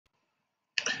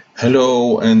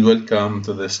Hello and welcome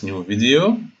to this new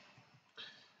video.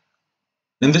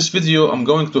 In this video, I'm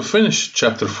going to finish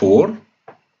chapter 4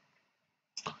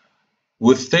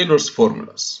 with Taylor's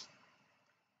formulas.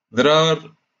 There are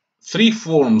 3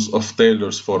 forms of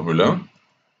Taylor's formula,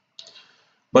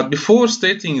 but before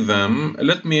stating them,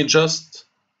 let me just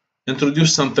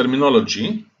introduce some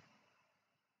terminology.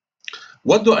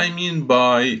 What do I mean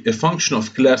by a function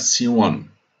of class C1?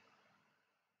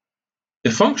 A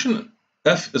function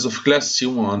f is of class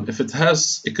C1 if it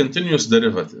has a continuous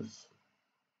derivative.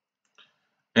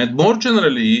 And more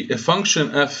generally, a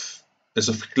function f is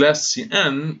of class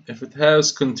Cn if it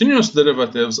has continuous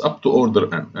derivatives up to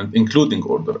order n and including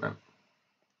order n.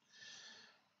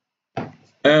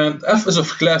 And f is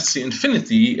of class C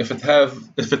infinity if it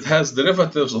has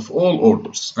derivatives of all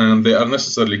orders and they are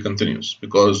necessarily continuous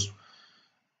because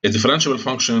a differentiable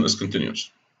function is continuous.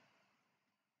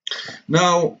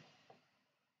 Now,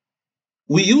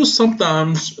 we use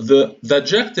sometimes the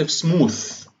adjective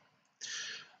smooth.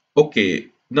 Okay,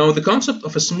 now the concept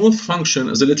of a smooth function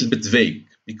is a little bit vague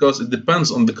because it depends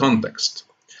on the context.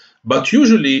 But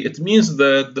usually it means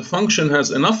that the function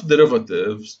has enough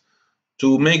derivatives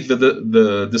to make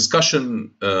the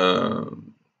discussion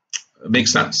make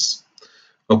sense.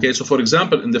 Okay, so for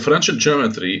example, in differential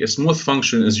geometry, a smooth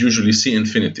function is usually C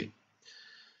infinity.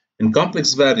 In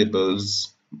complex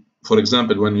variables, for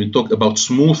example, when we talk about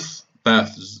smooth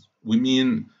paths, we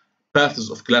mean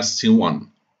paths of class C1.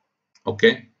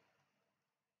 Okay?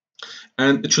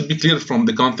 And it should be clear from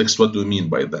the context what do we mean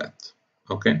by that.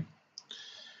 Okay?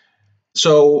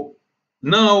 So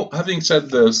now, having said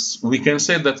this, we can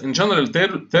say that in general,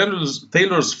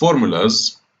 Taylor's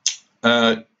formulas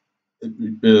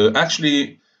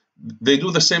actually they do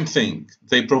the same thing.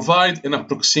 They provide an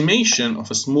approximation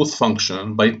of a smooth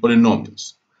function by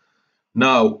polynomials.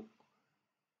 Now,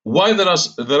 why there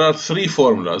are 3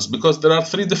 formulas? Because there are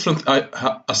 3 different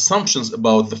assumptions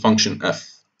about the function f.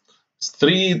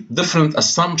 3 different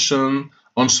assumptions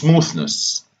on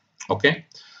smoothness. Okay,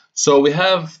 so we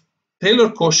have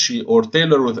Taylor-Cauchy or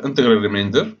Taylor with integral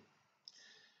remainder.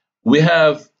 We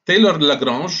have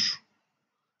Taylor-Lagrange,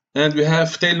 and we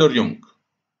have Taylor-Young.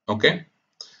 Okay,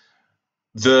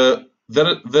 there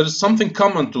is something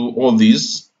common to all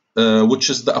these, which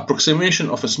is the approximation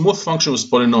of a smooth function with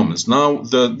polynomials. Now,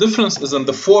 the difference is in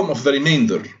the form of the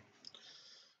remainder.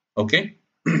 Okay.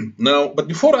 Now, but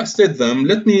before I state them,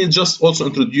 let me just also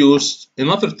introduce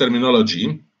another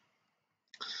terminology,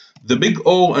 the big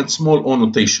O and small o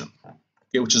notation,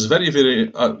 okay, which is very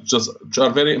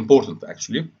important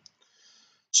actually.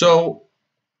 So,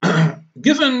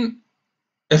 given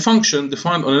a function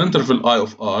defined on an interval I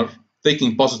of r,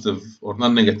 taking positive or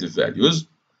non-negative values,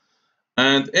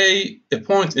 and a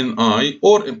point in I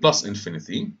or in plus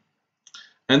infinity,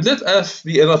 and let f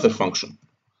be another function.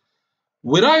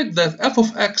 We write that f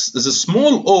of x is a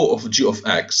small o of g of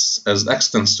x as x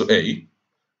tends to a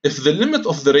if the limit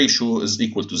of the ratio is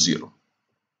equal to 0.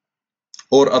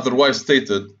 Or otherwise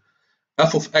stated,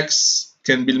 f of x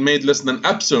can be made less than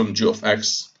epsilon g of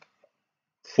x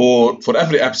for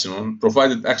every epsilon,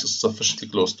 provided x is sufficiently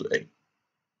close to a.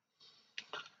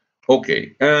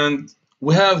 Okay, and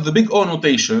we have the big O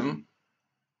notation,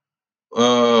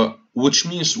 which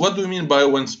means, what do we mean by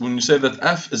when you say that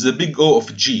f is a big O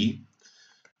of g?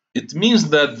 It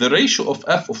means that the ratio of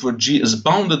f over g is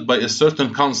bounded by a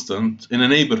certain constant in a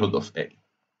neighborhood of a.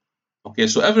 Okay,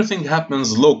 so everything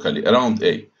happens locally around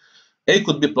a. A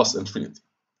could be plus infinity.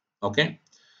 Okay,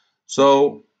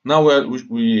 so now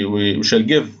we shall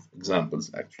give examples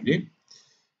actually.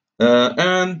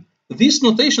 And these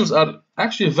notations are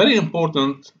actually very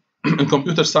important in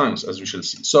computer science, as we shall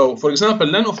see. So, for example,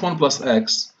 ln of 1 plus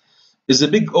x is a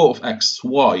big O of x.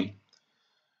 Why?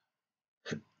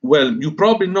 Well, you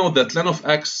probably know that ln of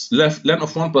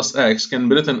 1 plus x can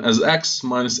be written as x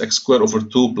minus x squared over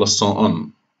 2 plus so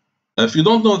on. If you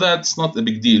don't know that, it's not a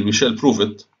big deal. We shall prove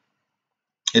it.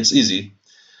 It's easy.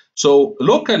 So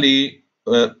locally,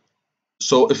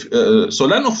 so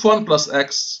ln of 1 plus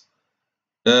x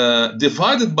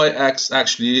divided by x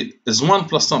actually is 1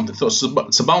 plus something. So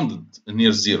it's bounded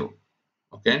near 0.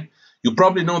 Okay. You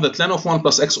probably know that ln of 1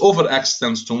 plus x over x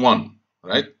tends to 1,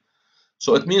 right?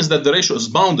 So it means that the ratio is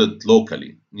bounded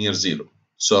locally near 0.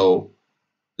 So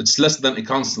it's less than a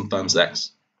constant times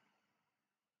x.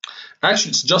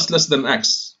 Actually, it's just less than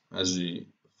x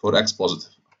for x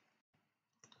positive.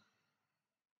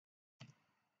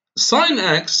 Sine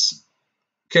x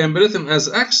can be written as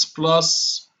x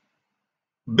plus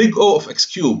big O of x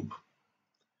cubed.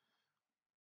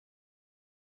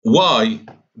 Why?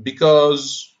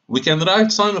 Because we can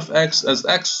write sine of x as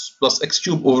x plus x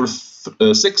cubed over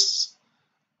 6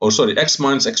 or sorry, x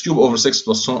minus x cubed over 6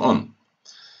 plus so on.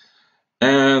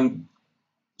 And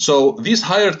so these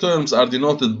higher terms are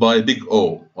denoted by big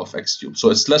O of x cubed.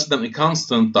 So it's less than a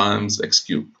constant times x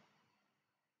cubed.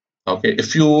 Okay,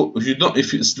 if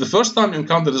it's the first time you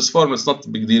encounter this form, it's not a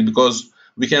big deal because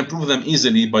we can prove them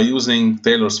easily by using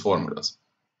Taylor's formulas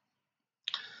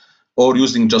or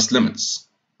using just limits.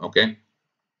 Okay,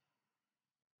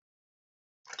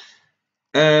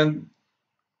 and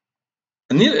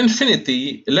near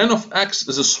infinity, ln of x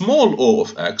is a small o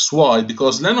of x. Why?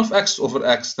 Because ln of x over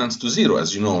x tends to 0,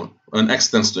 as you know, and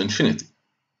x tends to infinity.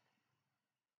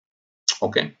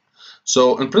 Okay,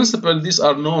 so in principle, these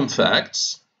are known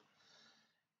facts.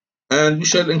 And we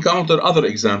shall encounter other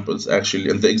examples actually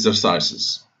in the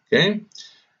exercises. Okay,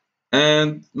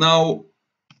 and now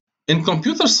in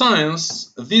computer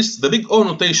science, the big O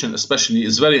notation especially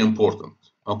is very important.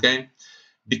 Okay,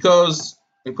 because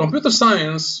in computer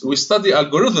science we study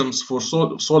algorithms for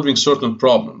solving certain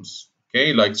problems.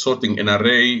 Okay, like sorting an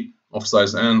array of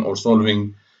size n or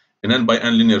solving an n by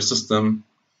n linear system.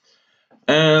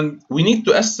 And we need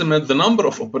to estimate the number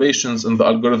of operations in the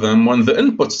algorithm when the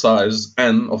input size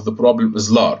n of the problem is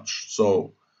large.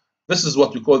 So this is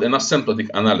what we call an asymptotic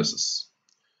analysis.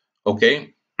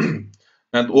 Okay,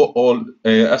 and all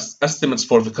estimates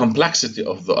for the complexity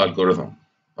of the algorithm.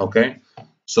 Okay,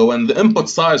 so when the input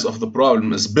size of the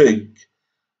problem is big,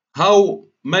 how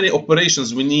many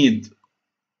operations we need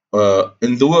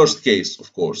in the worst case,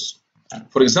 of course.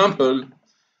 For example,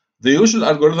 the usual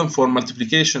algorithm for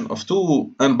multiplication of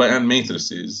two n by n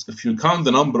matrices, if you count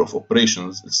the number of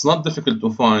operations, it's not difficult to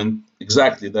find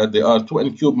exactly that they are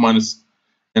 2n cubed minus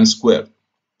n squared.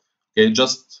 Okay,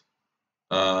 just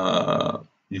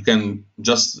you can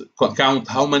just count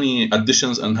how many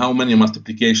additions and how many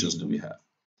multiplications do we have.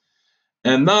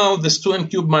 And now this 2n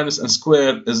cubed minus n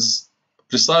squared is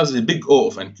precisely big O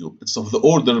of n cubed. It's of the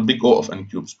order big O of n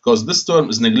cubes because this term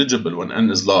is negligible when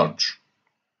n is large.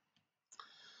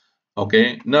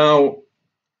 Okay, now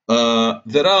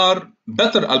there are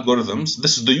better algorithms.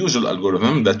 This is the usual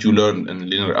algorithm that you learn in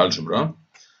linear algebra.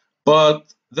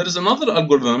 But there is another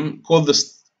algorithm called the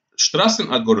Strassen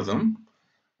algorithm,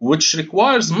 which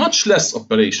requires much less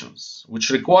operations, which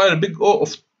require big O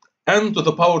of n to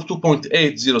the power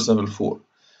 2.8074.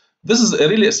 This is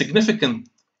really a significant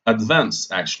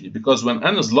advance, actually, because when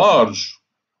n is large,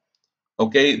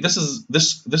 okay, this is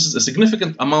a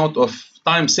significant amount of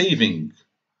time saving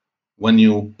when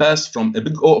you pass from a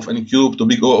big O of n cubed to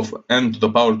big O of n to the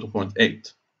power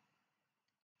 2.8.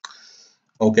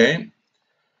 Okay.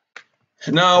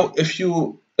 Now, if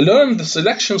you learn the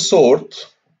selection sort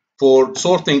for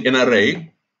sorting an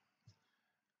array,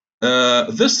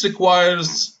 this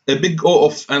requires a big O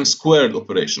of n squared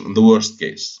operation in the worst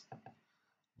case.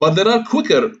 But there are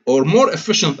quicker or more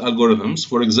efficient algorithms.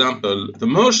 For example, the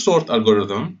merge sort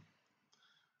algorithm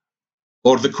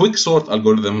or the quick sort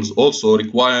algorithms also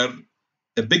require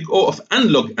a big O of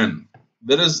n log n.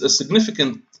 There is a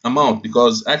significant amount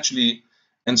because actually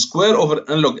n squared over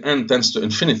n log n tends to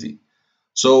infinity.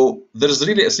 So there is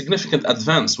really a significant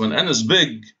advance. When n is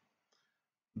big,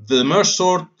 the merge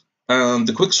sort and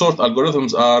the quick sort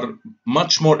algorithms are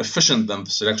much more efficient than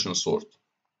the selection sort.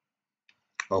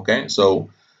 Okay, so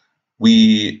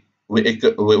when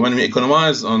we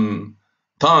economize on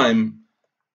time,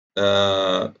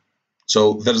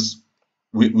 so there's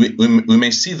we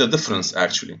may see the difference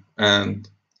actually. And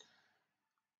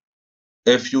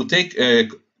if you take a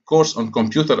course on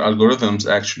computer algorithms,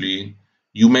 actually,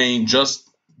 you may just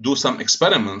do some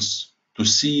experiments to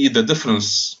see the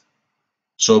difference.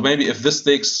 So maybe if this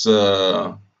takes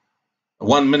 1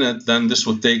 minute, then this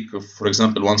would take, for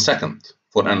example, 1 second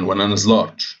for n when n is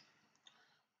large.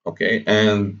 Okay,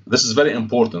 and this is very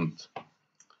important.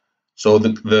 So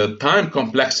the time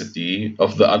complexity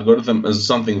of the algorithm is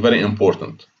something very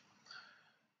important,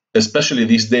 especially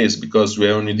these days because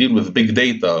when you deal with big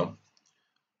data,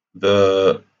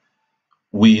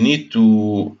 we need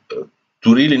to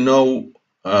really know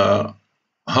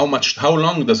how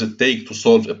long does it take to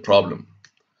solve a problem.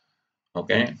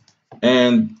 Okay,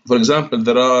 and for example,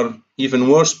 there are even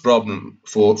worse problems.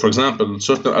 For example,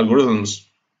 certain algorithms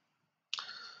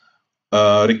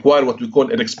require what we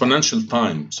call an exponential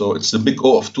time. So it's a big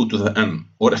O of 2 to the n,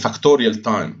 or a factorial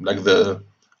time, like the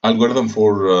algorithm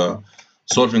for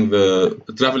solving the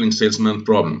traveling salesman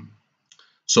problem.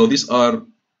 So these are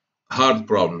hard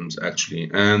problems, actually.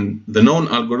 And the known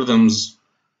algorithms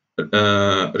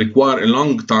require a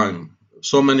long time,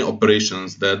 so many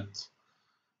operations that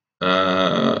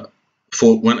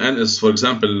for when n is, for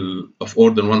example, of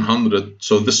order 100,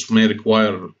 so this may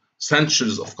require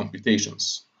centuries of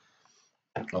computations.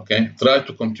 Okay, try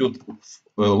to compute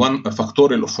a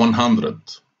factorial of 100.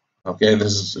 Okay,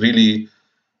 this is really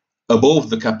above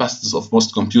the capacities of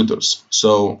most computers.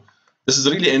 So this is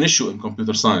really an issue in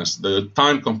computer science, the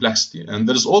time complexity. And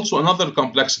there is also another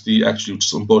complexity, actually, which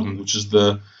is important, which is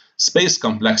the space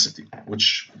complexity,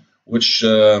 which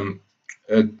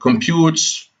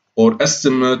computes or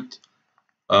estimate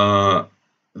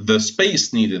the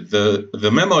space needed,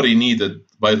 the memory needed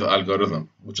by the algorithm,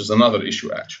 which is another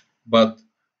issue, actually. But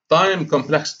time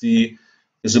complexity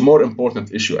is a more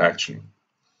important issue, actually,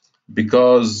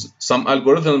 because some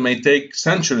algorithm may take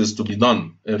centuries to be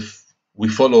done if we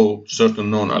follow certain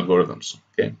known algorithms.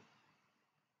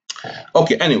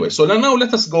 Okay, anyway, so now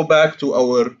let us go back to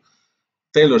our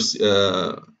Taylor's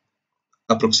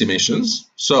approximations.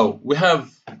 So we have,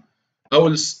 I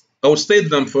will state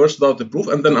them first without the proof,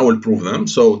 and then I will prove them.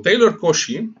 So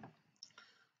Taylor-Cauchy,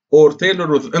 or Taylor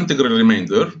with integral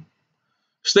remainder,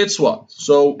 states what?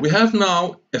 So we have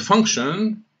now a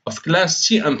function of class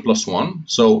Cn plus 1.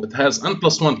 So it has n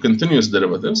plus 1 continuous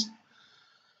derivatives.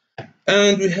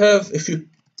 And we have, if you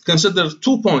consider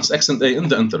 2 points x and a in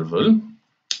the interval,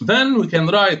 then we can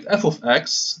write f of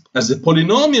x as a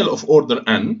polynomial of order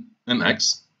n in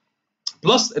x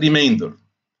plus a remainder.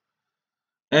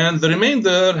 And the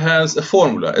remainder has a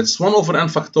formula. It's 1 over n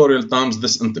factorial times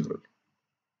this integral.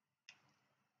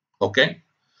 Okay?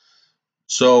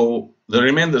 So the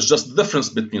remainder is just the difference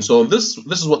between. So this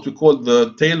is what we call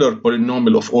the Taylor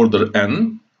polynomial of order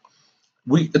n.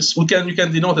 You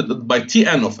can denote it by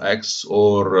Tn of x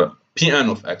or Pn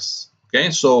of x.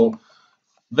 Okay, so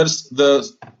there's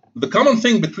the common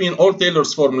thing between all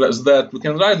Taylor's formula is that we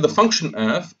can write the function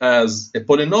f as a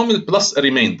polynomial plus a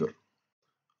remainder.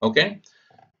 Okay,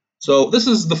 so this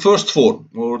is the first form,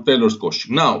 or Taylor's Cauchy.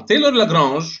 Now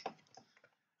Taylor-Lagrange,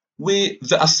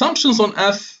 the assumptions on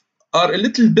f are a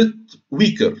little bit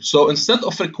weaker. So instead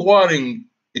of requiring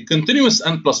a continuous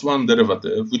n plus 1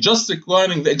 derivative, we're just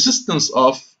requiring the existence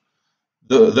of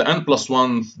the n plus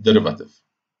 1 derivative.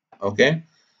 Okay,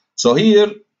 so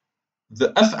here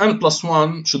the fn plus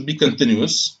 1 should be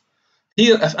continuous.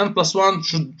 Here fn plus 1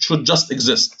 should just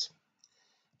exist.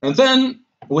 And then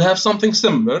we have something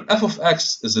similar. F of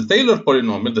x is a Taylor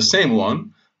polynomial, the same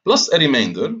one, plus a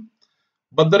remainder.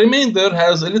 But the remainder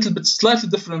has a little bit slightly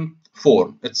different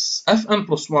form. It's fn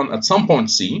plus 1 at some point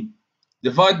c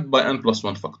divided by n plus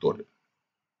 1 factorial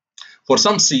for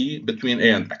some c between a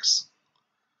and x.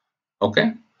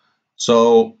 Okay,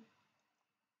 so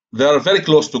they are very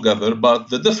close together, but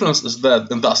the difference is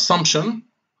that in the assumption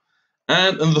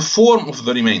and in the form of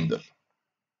the remainder.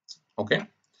 Okay,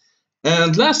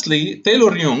 and lastly,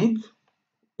 Taylor-Young,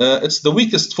 it's the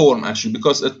weakest form actually,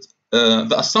 because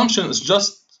the assumption is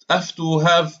just f to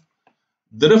have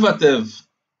derivative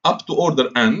up to order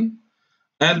n,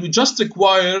 and we just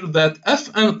require that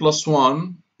fn plus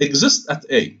 1 exists at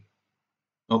a.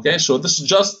 Okay, so this is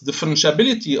just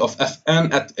differentiability of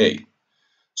fn at a.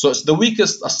 So it's the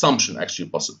weakest assumption actually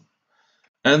possible.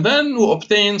 And then we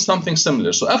obtain something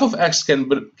similar. So f of x can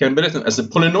be written as a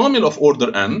polynomial of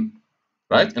order n,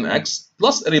 right, in x,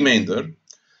 plus a remainder.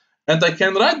 And I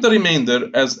can write the remainder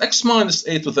as x minus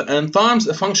a to the n times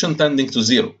a function tending to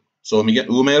 0. So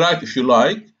we may write, if you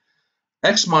like,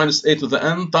 x minus a to the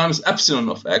n times epsilon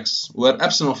of x, where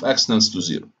epsilon of x tends to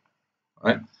 0.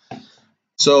 Right?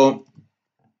 So,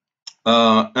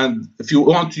 and if you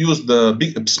want to use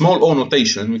the small o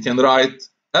notation, we can write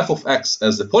f of x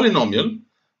as a polynomial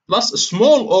plus a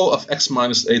small o of x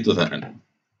minus a to the n.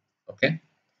 Okay?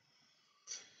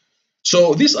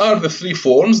 So these are the three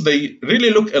forms. They really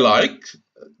look alike.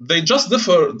 They just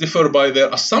differ by their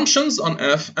assumptions on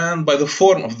f and by the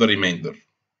form of the remainder.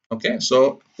 Okay,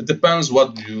 so it depends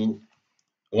what you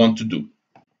want to do.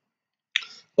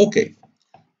 Okay,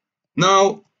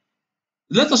 now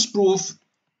let us prove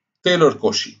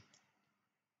Taylor-Cauchy.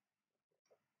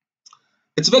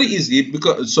 It's very easy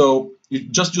because you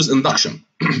just use induction.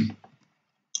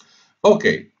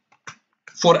 Okay,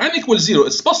 for n equals 0,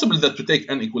 it's possible that to take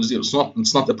n equals 0.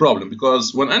 It's not a problem,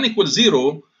 because when n equals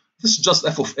 0, this is just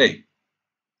f of a.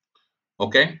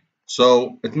 Okay,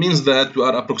 so it means that we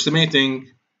are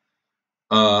approximating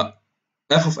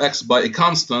f of x by a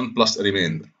constant plus a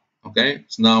remainder. Okay,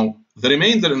 so now the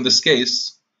remainder in this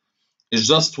case is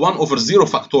just 1 over 0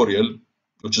 factorial,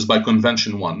 which is by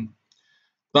convention 1,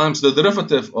 times the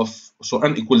derivative of, so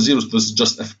n equals 0, so this is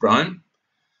just f prime,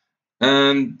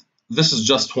 and this is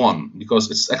just 1 because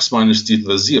it's x minus t to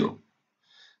the 0.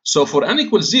 So for n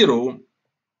equals 0,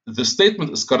 the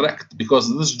statement is correct because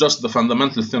this is just the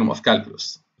fundamental theorem of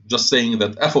calculus, just saying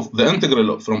that f of the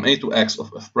integral from a to x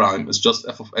of f prime is just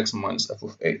f of x minus f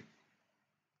of a.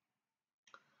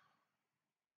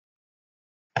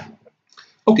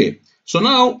 Okay, So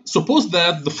now suppose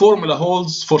that the formula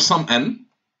holds for some n,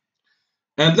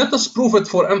 and let us prove it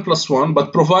for n plus 1,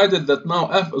 but provided that now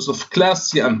f is of class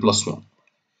C n plus 1.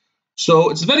 So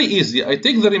it's very easy. I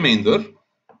take the remainder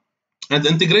and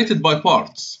integrate it by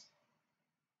parts.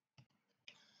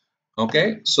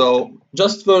 Okay, so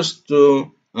just first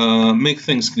to make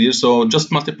things clear, so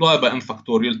just multiply by n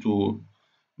factorial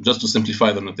just to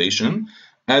simplify the notation,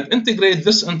 and integrate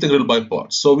this integral by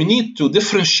parts. So we need to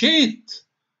differentiate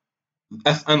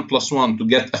fn plus 1 to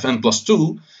get fn plus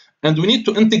 2, and we need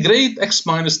to integrate x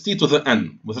minus t to the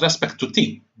n with respect to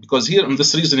t, because here in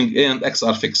this reasoning a and x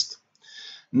are fixed.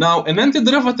 Now an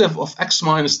antiderivative of x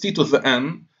minus t to the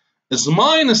n is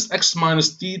minus x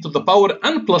minus t to the power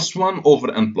n plus 1 over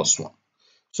n plus 1.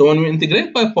 So when we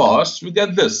integrate by parts, we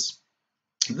get this.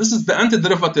 This is the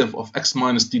antiderivative of x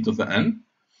minus t to the n,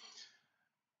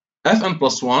 fn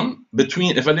plus 1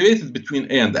 evaluated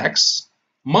between a and x,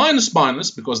 minus minus,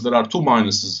 because there are two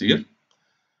minuses here.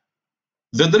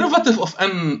 The derivative of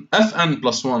fn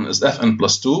plus 1 is fn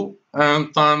plus 2,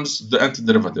 and times the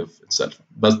antiderivative itself.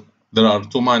 But there are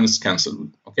two minus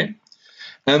cancelled, okay?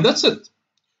 And that's it.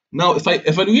 Now, if I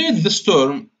evaluate this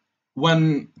term,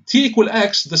 when t equal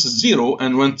x, this is 0,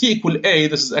 and when t equal a,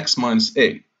 this is x minus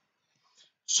a.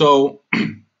 So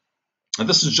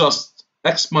this is just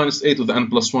x minus a to the n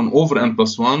plus 1 over n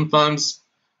plus 1 times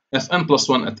fn plus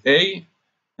 1 at a,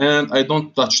 and I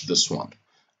don't touch this one.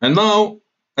 And now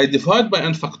I divide by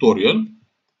n factorial.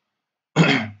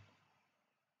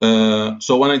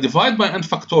 So when I divide by n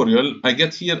factorial, I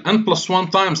get here n plus 1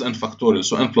 times n factorial,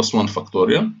 so n plus 1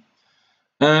 factorial.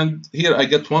 And here I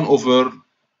get 1 over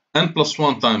n plus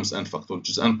 1 times n factorial, which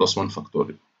is n plus 1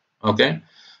 factorial. Okay?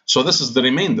 So this is the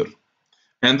remainder.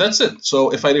 And that's it.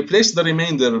 So if I replace the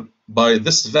remainder by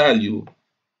this value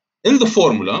in the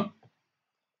formula,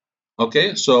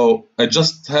 okay, so I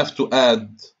just have to add,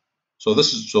 so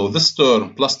this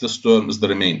term plus this term is the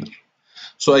remainder.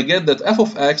 So I get that f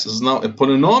of x is now a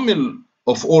polynomial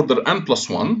of order n plus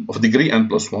 1, of degree n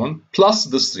plus 1, plus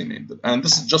this remainder. And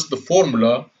this is just the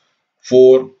formula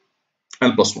for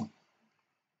n plus 1.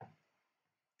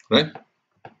 Right?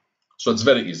 So it's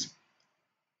very easy.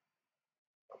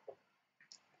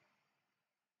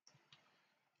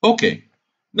 Okay,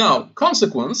 now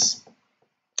consequence.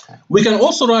 We can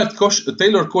also write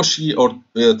Taylor Cauchy or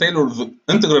Taylor the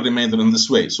integral remainder in this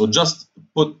way. So just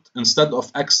put instead of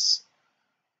x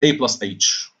a plus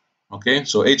h. Okay,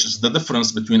 so h is the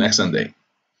difference between x and a.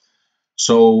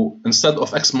 So instead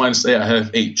of x minus a, I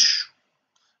have h.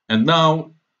 And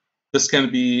now this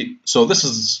can be, so this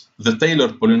is the Taylor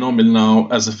polynomial now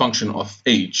as a function of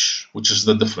h, which is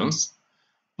the difference,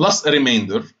 plus a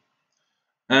remainder.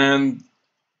 And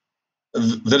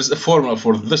there is a formula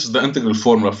for this, is the integral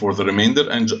formula for the remainder,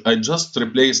 and I just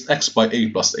replaced x by a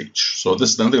plus h. So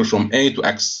this is the integral from a to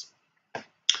x,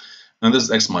 and this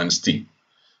is x minus t.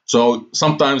 So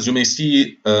sometimes you may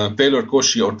see Taylor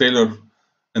Cauchy or Taylor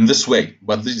in this way,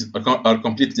 but these are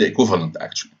completely equivalent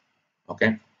actually.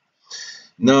 Okay.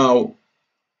 Now,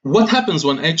 what happens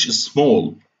when h is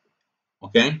small?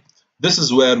 Okay, this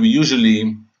is where we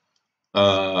usually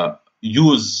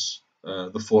use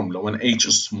the formula when h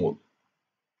is small.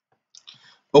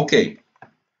 Okay,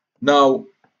 now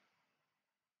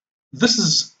this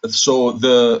is, so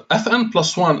the fn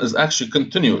plus 1 is actually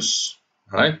continuous,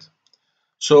 right?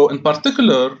 So in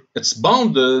particular, it's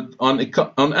bounded on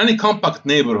any compact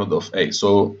neighborhood of a.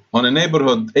 So on a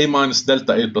neighborhood a minus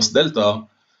delta, a plus delta,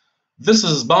 this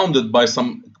is bounded by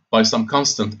some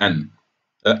constant n,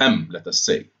 m, let us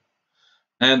say.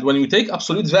 And when you take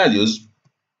absolute values,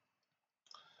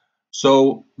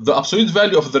 so the absolute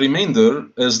value of the remainder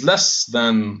is less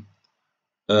than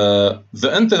the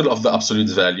integral of the absolute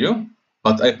value,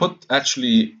 but I put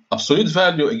actually absolute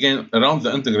value again around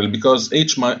the integral because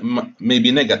h may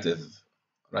be negative,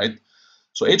 right?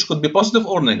 So h could be positive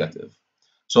or negative.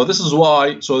 So this is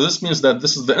why, so this means that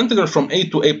this is the integral from a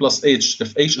to a plus h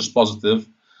if h is positive,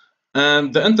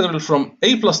 and the integral from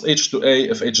a plus h to a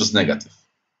if h is negative,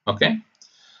 okay?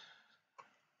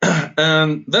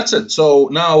 And that's it. So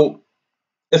now,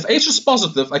 if h is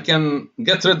positive, I can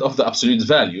get rid of the absolute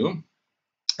value,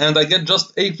 and I get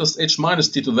just a plus h minus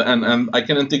t to the n, and I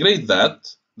can integrate that.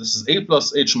 This is a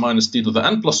plus h minus t to the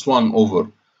n plus 1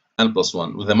 over n plus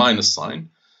 1 with a minus sign.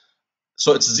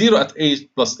 So it's 0 at a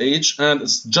plus h, and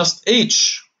it's just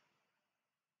h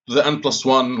to the n plus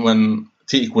 1 when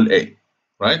t equal a,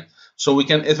 right? So we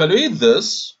can evaluate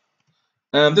this,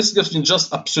 and this gives me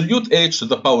just absolute h to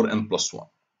the power n plus 1.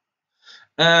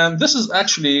 And this is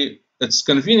actually, it's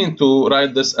convenient to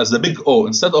write this as a big O.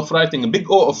 Instead of writing a big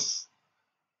O of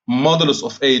modulus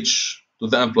of h to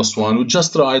the n plus 1, we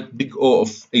just write big O of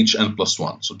hn plus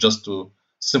 1. So just to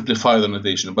simplify the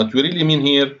notation. But we really mean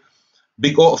here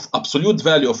big O of absolute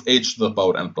value of h to the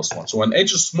power n plus 1. So when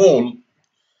h is small,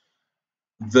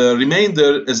 the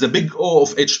remainder is the big O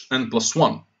of hn plus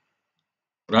 1.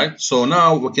 Right? So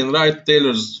now we can write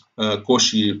Taylor's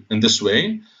Cauchy in this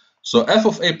way. So f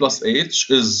of a plus h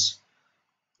is,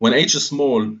 when h is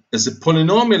small, is a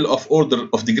polynomial of order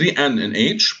of degree n in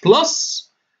h plus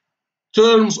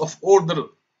terms of order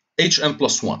hn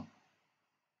plus 1.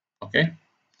 Okay?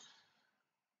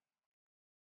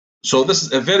 So this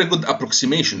is a very good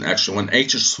approximation actually when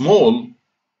h is small.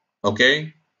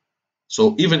 Okay?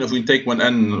 So even if we take when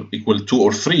n equal 2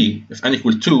 or 3, if n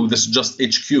equal 2, this is just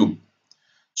h cubed.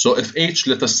 So if h,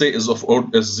 let us say, is of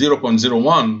order is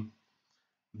 0.01,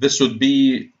 this would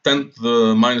be 10 to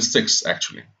the minus 6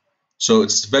 actually. So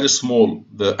it's very small.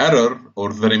 The error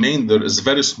or the remainder is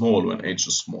very small when h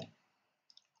is small.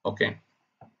 Okay.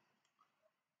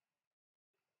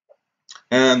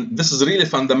 And this is really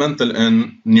fundamental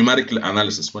in numerical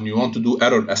analysis when you want to do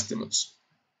error estimates.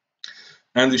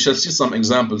 And we shall see some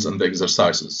examples in the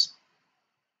exercises.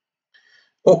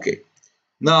 Okay.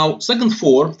 Now, second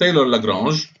form,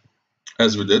 Taylor-Lagrange,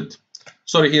 as we did.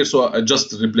 Sorry here, so I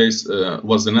just replaced,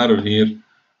 was an error here.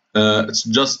 It's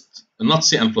just not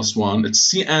Cn plus 1,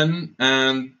 it's Cn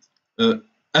and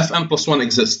Fn plus 1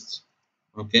 exists.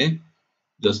 Okay,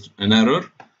 just an error.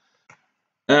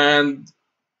 And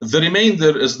the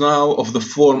remainder is now of the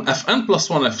form Fn plus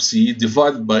 1 Fc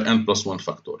divided by n plus 1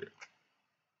 factorial.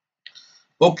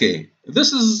 Okay,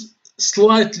 this is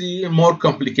slightly more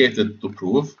complicated to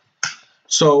prove.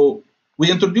 So we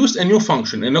introduced a new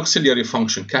function, an auxiliary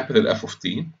function, capital F of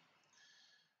t,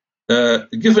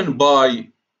 given by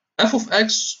f of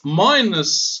x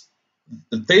minus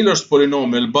Taylor's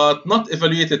polynomial, but not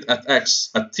evaluated at x,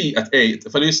 at t, at a. It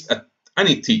evaluates at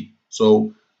any t.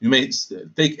 So you may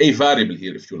take a variable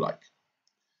here if you like.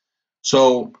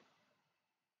 So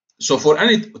for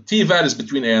any t varies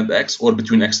between a and x, or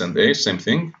between x and a, same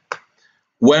thing.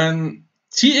 When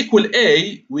t equal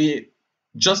a, we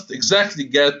just exactly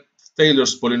get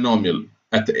Taylor's polynomial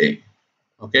at a.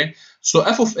 Okay, so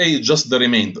f of a is just the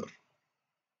remainder.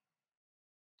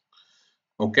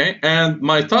 Okay, and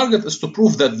my target is to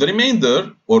prove that the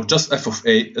remainder, or just f of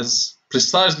a, is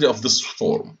precisely of this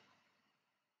form.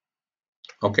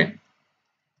 Okay.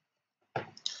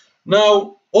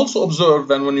 Now, also observe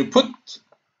that when you put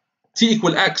t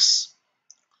equal x,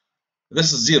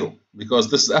 this is 0, because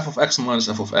this is f of x minus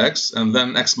f of x, and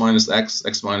then x minus x,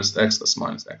 x minus x, x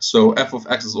minus x. So f of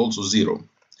x is also 0.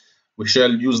 We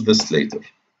shall use this later.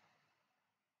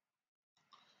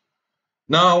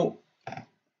 Now,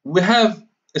 we have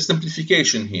a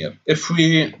simplification here. If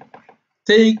we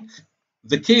take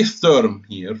the kth term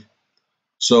here,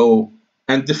 so,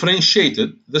 and differentiate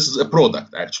it, this is a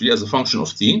product actually as a function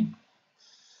of t.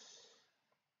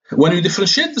 When we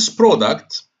differentiate this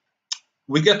product,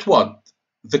 we get what?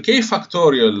 The k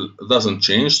factorial doesn't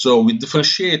change, so we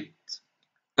differentiate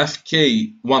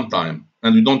fk one time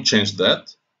and we don't change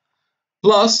that,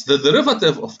 plus the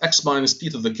derivative of x minus t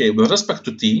to the k with respect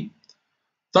to t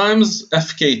times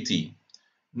fkt.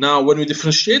 Now, when we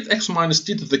differentiate x minus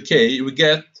t to the k, we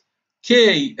get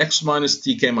k x minus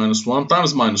t k minus 1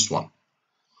 times minus 1.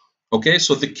 Okay,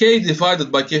 so the k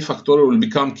divided by k factorial will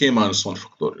become k minus 1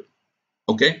 factorial.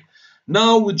 Okay,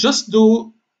 now we just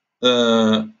do,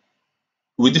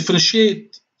 we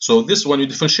differentiate. So this, when you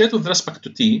differentiate with respect to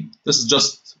t, this is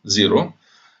just 0.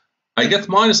 I get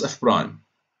minus f prime.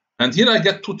 And here I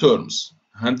get 2 terms.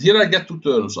 And here I get 2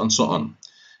 terms, and so on.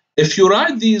 If you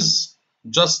write these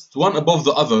just one above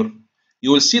the other,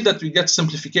 you will see that we get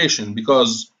simplification,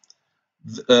 because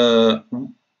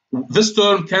this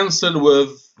term cancels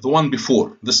with the one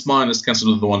before. This minus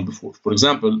cancels with the one before. For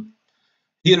example,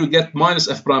 here we get minus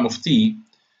f prime of t,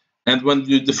 and when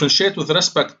you differentiate with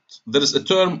respect, there is a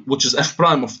term which is f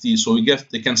prime of t, so we get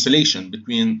the cancellation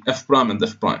between f prime and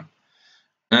f prime.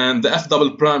 And the f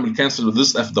double prime will cancel with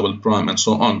this f double prime, and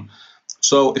so on.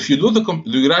 So if you do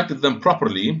you write them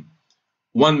properly,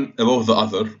 one above the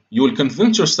other, you will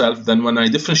convince yourself that when I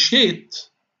differentiate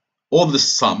all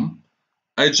this sum,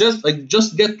 I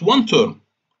just get one term,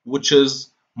 which is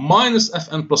minus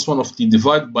fn plus 1 of t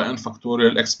divided by n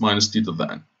factorial x minus t to the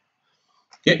n.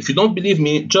 Okay, if you don't believe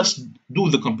me, just do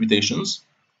the computations.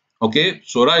 Okay,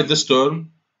 so write this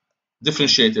term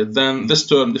differentiated, then this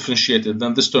term differentiated,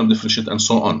 then this term differentiated, and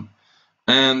so on.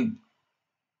 And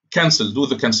cancel, do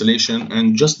the cancellation,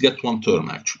 and just get one term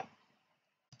actually,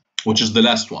 which is the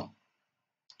last one.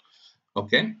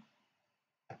 Okay.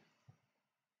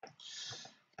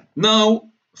 Now,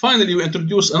 finally, we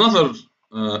introduce another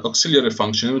auxiliary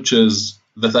function, which is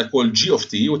that I call g of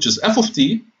t, which is f of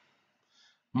t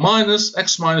minus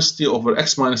x minus t over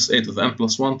x minus a to the n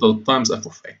plus 1 times f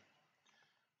of a.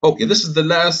 Okay, this is the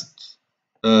last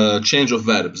change of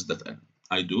variables that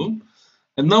I do.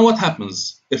 And now what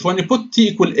happens? If when you put t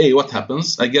equal a, what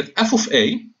happens? I get f of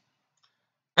a,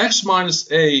 x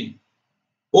minus a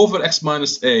over x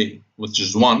minus a, which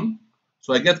is 1.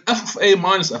 So I get f of a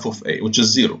minus f of a, which is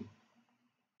 0.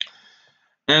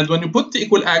 And when you put t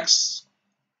equal x,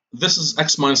 this is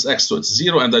x minus x, so it's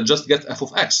 0, and I just get f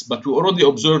of x. But we already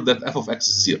observed that f of x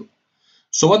is 0.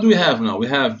 So what do we have now? We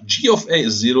have g of a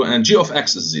is 0 and g of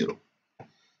x is 0.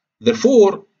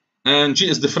 Therefore, and g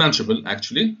is differentiable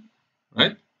actually,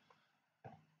 right?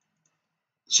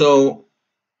 So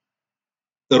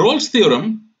the Rolle's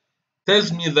theorem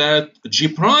tells me that g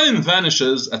prime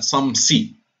vanishes at some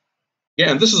c.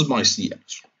 Yeah, and this is my c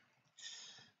actually.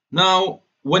 Now,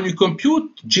 when you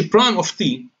compute g prime of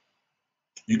t,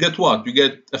 you get what? You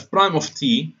get f prime of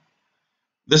t.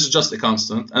 This is just a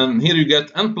constant, and here you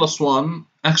get n plus 1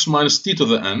 x minus t to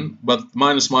the n, but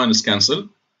minus minus cancel.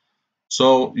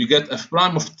 So you get f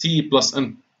prime of t plus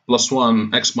n plus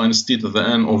 1 x minus t to the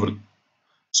n over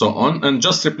so on, and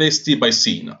just replace t by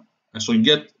c now. And so you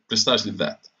get precisely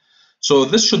that. So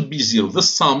this should be 0. This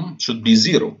sum should be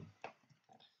 0.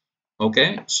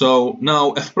 Okay, so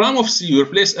now f prime of c, you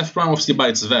replace f prime of c by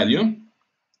its value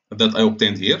that I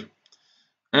obtained here.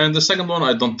 And the second one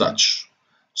I don't touch.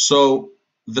 So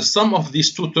the sum of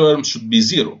these two terms should be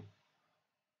 0.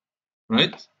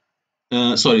 Right?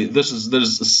 Sorry, there's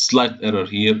a slight error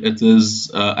here. It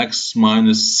is x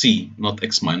minus c, not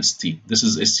x minus t. This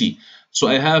is a c. So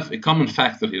I have a common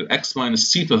factor here, x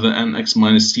minus c to the n, x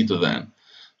minus c to the n.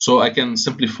 So I can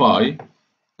simplify,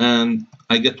 and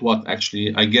I get what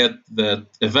actually? I get that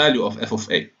a value of f of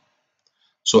a.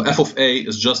 So f of a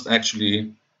is just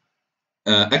actually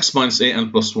x minus a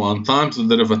n plus 1 times the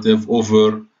derivative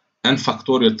over n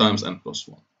factorial times n plus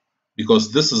 1,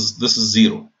 because this is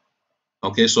 0.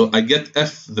 Okay, so I get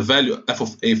the value f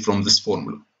of a from this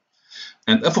formula,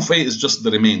 and f of a is just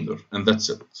the remainder, and that's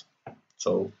it.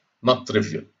 So not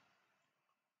trivial.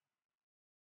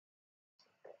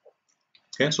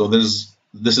 Okay, so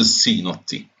this is c, not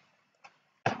t.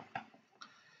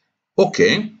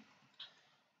 Okay,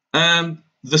 and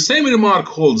the same remark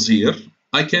holds here.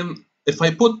 I can, if I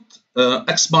put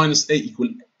x minus a equal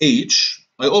h,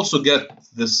 I also get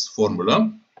this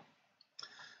formula.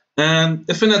 And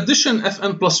if in addition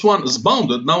fn plus 1 is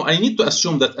bounded, now I need to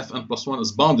assume that fn plus 1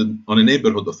 is bounded on a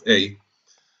neighborhood of a,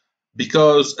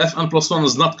 because fn plus 1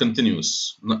 is not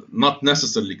continuous, not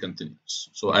necessarily continuous.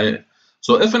 So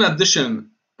if in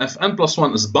addition fn plus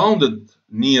 1 is bounded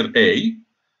near a,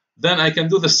 then I can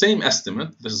do the same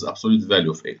estimate. This is absolute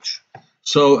value of h.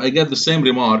 So I get the same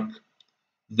remark.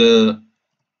 The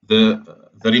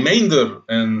remainder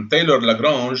in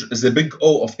Taylor-Lagrange is a big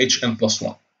O of hn plus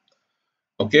 1.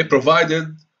 Okay,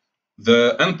 provided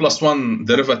the n plus 1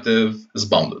 derivative is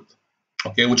bounded.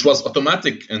 Okay, which was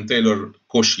automatic in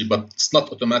Taylor-Cauchy, but it's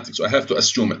not automatic, so I have to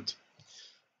assume it.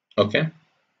 Okay.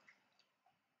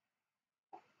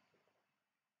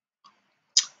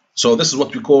 So this is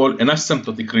what we call an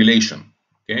asymptotic relation.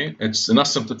 Okay, it's an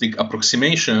asymptotic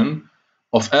approximation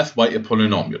of f by a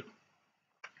polynomial.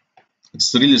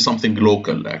 It's really something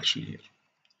local actually here.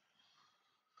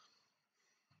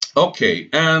 Okay,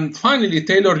 and finally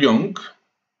Taylor-Young.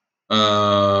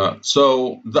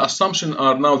 So the assumption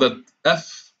are now that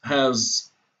f has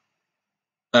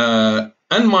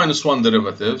n minus 1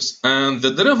 derivatives, and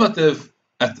the derivative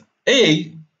at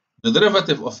a, the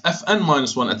derivative of fn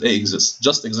minus 1 at a exists,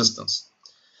 just existence.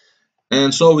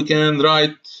 And so we can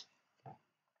write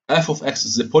f of x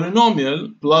is a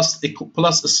polynomial plus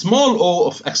a small o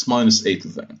of x minus a to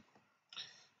the n.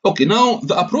 Okay, now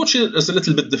the approach here is a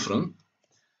little bit different.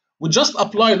 We just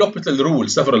apply L'Hopital rule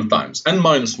several times, n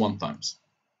minus 1 times.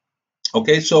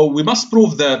 Okay, so we must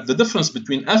prove that the difference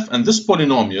between f and this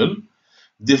polynomial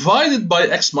divided by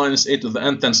x minus a to the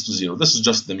n tends to 0. This is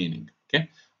just the meaning, okay?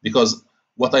 Because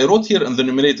what I wrote here in the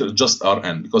numerator is just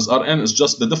Rn, because Rn is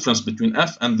just the difference between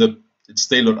f and its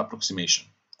Taylor approximation.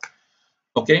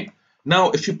 Okay,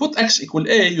 now if you put x equal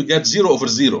a, you get 0 over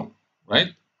 0,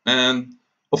 right? And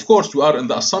of course, we are in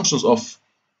the assumptions of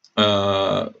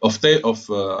L'Hopital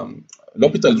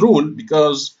rule,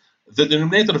 because the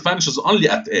denominator vanishes only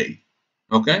at a.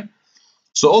 Okay,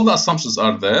 so all the assumptions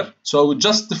are there. So we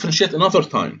just differentiate another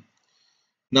time.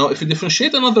 Now, if we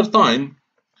differentiate another time,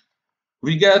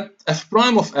 we get f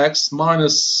prime of x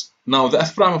minus. Now the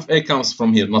f prime of a comes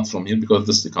from here, not from here, because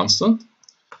this is the constant.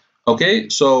 Okay,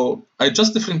 so I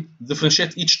just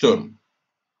differentiate each term.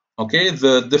 Okay,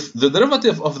 the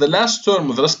derivative of the last term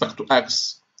with respect to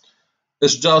x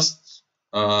is just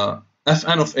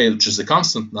fn of a, which is a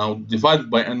constant now, divided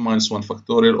by n minus 1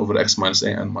 factorial over x minus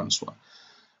a n minus 1.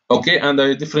 Okay, and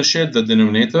I differentiate the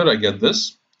denominator, I get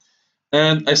this.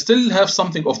 And I still have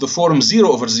something of the form 0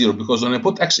 over 0, because when I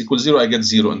put x equals 0, I get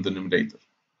 0 in the numerator.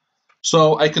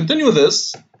 So I continue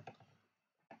this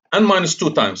n minus 2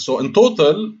 times. So in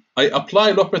total, I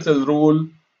apply L'Hopital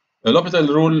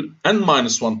rule n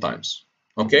minus 1 times.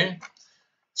 Okay?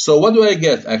 So what do I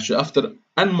get actually after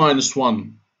n minus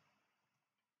 1?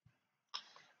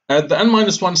 At the n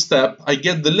minus 1 step, I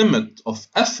get the limit of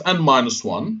fn minus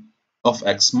 1 of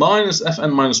x minus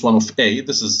fn minus 1 of a.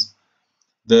 This is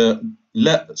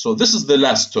this is the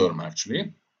last term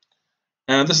actually,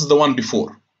 and this is the one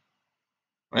before,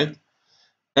 right?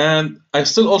 And I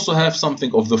still also have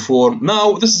something of the form. Now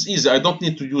this is easy. I don't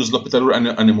need to use L'Hopital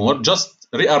rule anymore. Just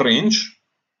rearrange.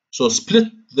 So split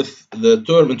the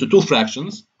term into two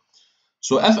fractions.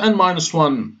 So fn minus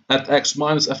 1 at x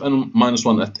minus fn minus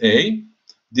 1 at a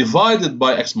divided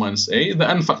by x minus a. The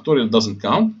n factorial doesn't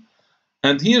count.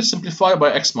 And here simplify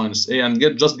by x minus a and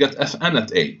just get fn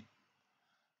at a.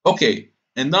 Okay,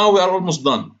 and now we are almost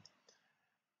done.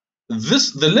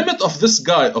 The limit of this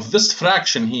guy, of this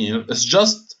fraction here, is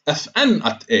just fn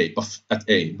at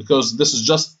a, because this is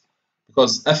just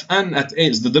because fn at a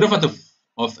is the derivative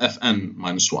of fn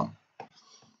minus 1.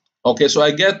 Okay, so I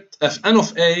get fn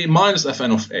of a minus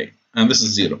fn of a, and this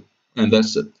is 0, and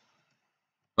that's it.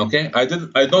 Okay,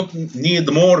 I don't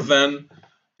need more than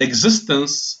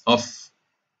existence of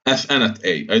fn at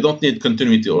a. I don't need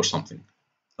continuity or something.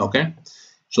 Okay,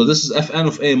 so this is fn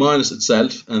of a minus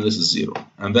itself, and this is 0,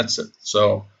 and that's it.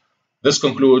 So this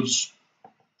concludes,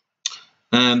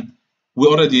 and we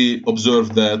already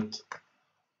observed that.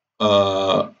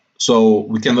 So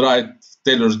we can write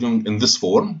Taylor's union in this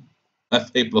form: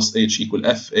 fa plus h equal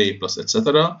fa plus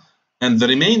etc. And the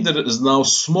remainder is now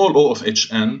small o of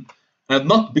hn, and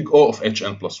not big O of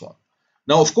hn plus 1.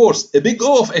 Now, of course, a big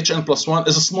O of hn plus 1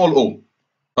 is a small o,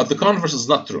 but the converse is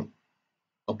not true.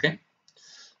 Okay?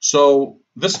 So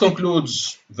this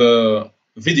concludes the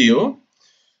video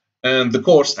and the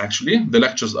course, actually. The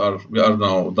lectures we are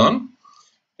now done.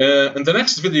 In the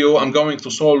next video, I'm going to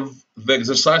solve the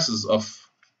exercises of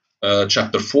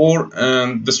chapter 4,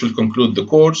 and this will conclude the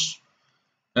course.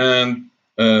 And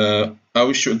I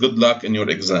wish you good luck in your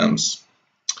exams.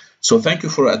 So thank you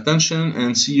for your attention,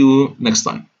 and see you next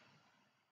time.